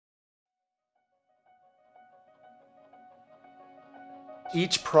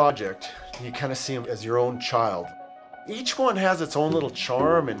Each project, you kind of see them as your own child. Each one has its own little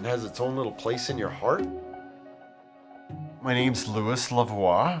charm and has its own little place in your heart. My name's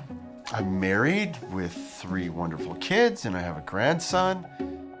Lavoie. I'm married with 3 wonderful kids and I have a grandson.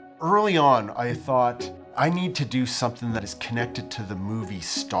 Early on, I thought, I need to do something that is connected to the movie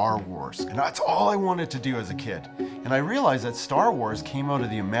Star Wars. And that's all I wanted to do as a kid. And I realized that Star Wars came out of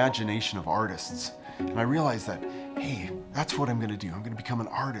the imagination of artists. And I realized that, hey, that's what I'm gonna do. I'm gonna become an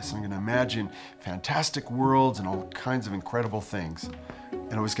artist. I'm gonna imagine fantastic worlds and all kinds of incredible things.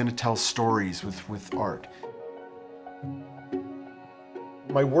 And I was gonna tell stories with art.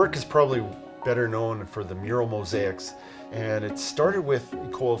 My work is probably better known for the mural mosaics. And it started with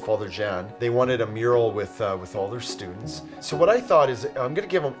Aykroyd, Father Jean. They wanted a mural with all their students. So what I thought is I'm gonna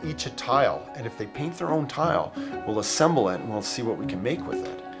give them each a tile. And if they paint their own tile, we'll assemble it and we'll see what we can make with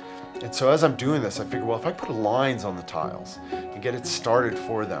it. And so as I'm doing this, I figured, well, if I put lines on the tiles and get it started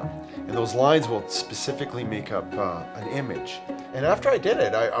for them, and those lines will specifically make up an image. And after I did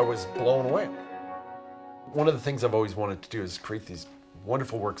it, I was blown away. One of the things I've always wanted to do is create these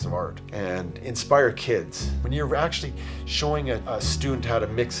wonderful works of art and inspire kids. When you're actually showing a student how to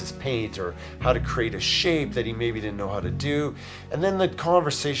mix his paint or how to create a shape that he maybe didn't know how to do, and then the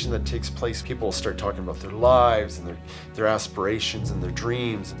conversation that takes place, people will start talking about their lives and their aspirations and their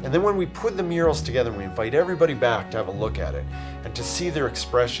dreams. And then when we put the murals together, we invite everybody back to have a look at it and to see their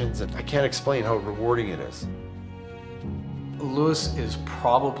expressions, and I can't explain how rewarding it is. Louis is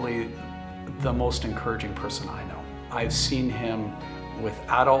probably the most encouraging person I know. I've seen him with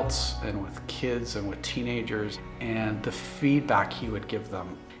adults and with kids and with teenagers, and the feedback he would give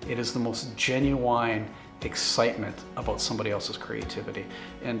them. It is the most genuine excitement about somebody else's creativity.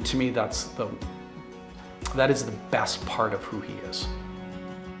 And to me, that is the best part of who he is.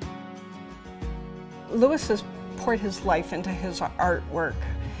 Louis has poured his life into his artwork.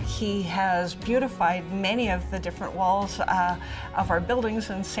 He has beautified many of the different walls of our buildings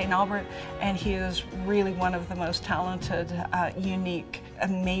in St. Albert, and he is really one of the most talented, unique,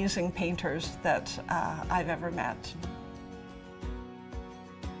 amazing painters that I've ever met.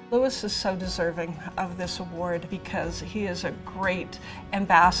 Louis is so deserving of this award because he is a great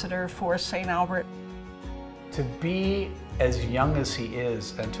ambassador for St. Albert. To be as young as he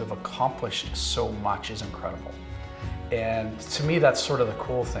is and to have accomplished so much is incredible. And to me, that's sort of the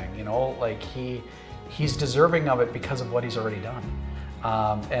cool thing, you know, like he's deserving of it because of what he's already done.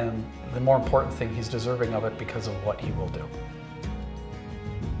 And the more important thing, he's deserving of it because of what he will do.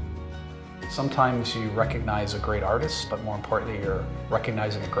 Sometimes you recognize a great artist, but more importantly, you're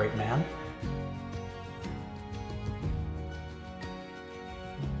recognizing a great man.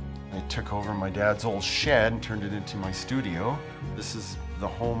 I took over my dad's old shed and turned it into my studio. This is the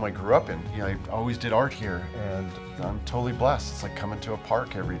home I grew up in. You know, I always did art here, and I'm totally blessed. It's like coming to a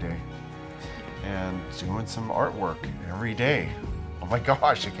park every day and doing some artwork every day. Oh my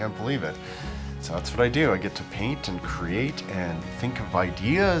gosh, I can't believe it. So that's what I do. I get to paint and create and think of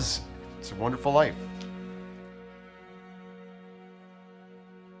ideas. It's a wonderful life.